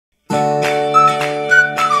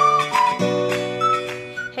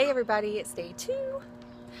everybody, it's day 2.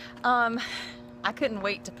 I couldn't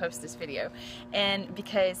wait to post this video, and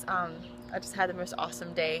because I just had the most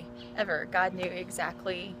awesome day ever. God knew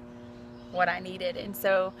exactly what I needed, and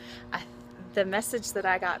so the message that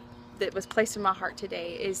I got that was placed in my heart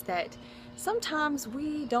today is that sometimes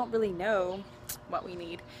we don't really know what we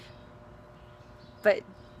need, but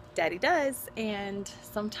Daddy does, and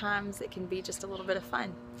sometimes it can be just a little bit of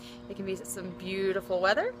fun. It can be some beautiful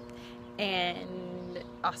weather and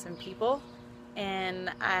awesome people,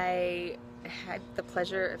 and I had the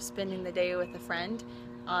pleasure of spending the day with a friend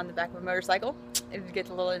on the back of a motorcycle. It gets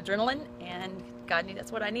a little adrenaline, and God knew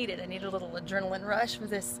that's what I needed. I needed a little adrenaline rush with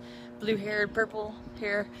this blue-haired,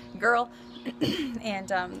 purple-haired girl, and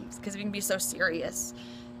because we can be so serious,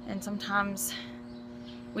 and sometimes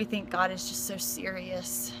we think God is just so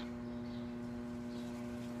serious.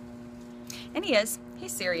 And He is.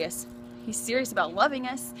 He's serious. He's serious about loving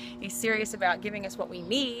us. He's serious about giving us what we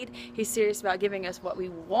need. He's serious about giving us what we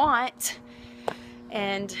want.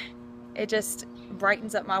 And it just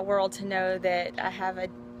brightens up my world to know that I have a,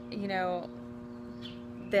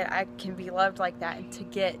 that I can be loved like that, and to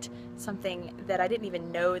get something that I didn't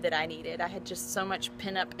even know that I needed. I had just so much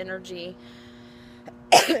pent-up energy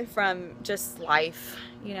from just life,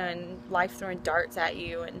 and life throwing darts at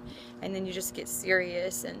you, and then you just get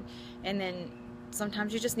serious, and then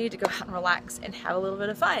sometimes you just need to go out and relax and have a little bit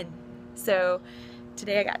of fun. So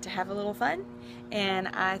today I got to have a little fun, and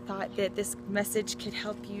I thought that this message could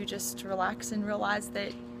help you just relax and realize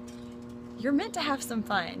that you're meant to have some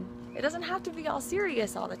fun. It doesn't have to be all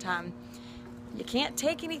serious all the time. You can't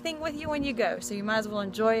take anything with you when you go, so you might as well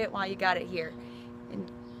enjoy it while you got it here.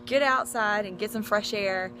 And get outside and get some fresh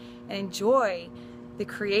air and enjoy the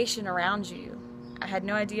creation around you. I had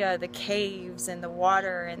no idea the caves and the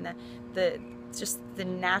water and just the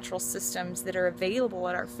natural systems that are available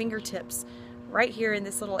at our fingertips right here in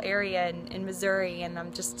this little area in Missouri, and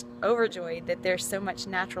I'm just overjoyed that there's so much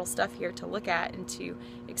natural stuff here to look at and to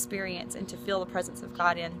experience and to feel the presence of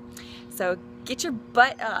God in. So get your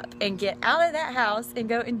butt up and get out of that house and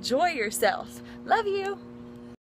go enjoy yourself. Love you.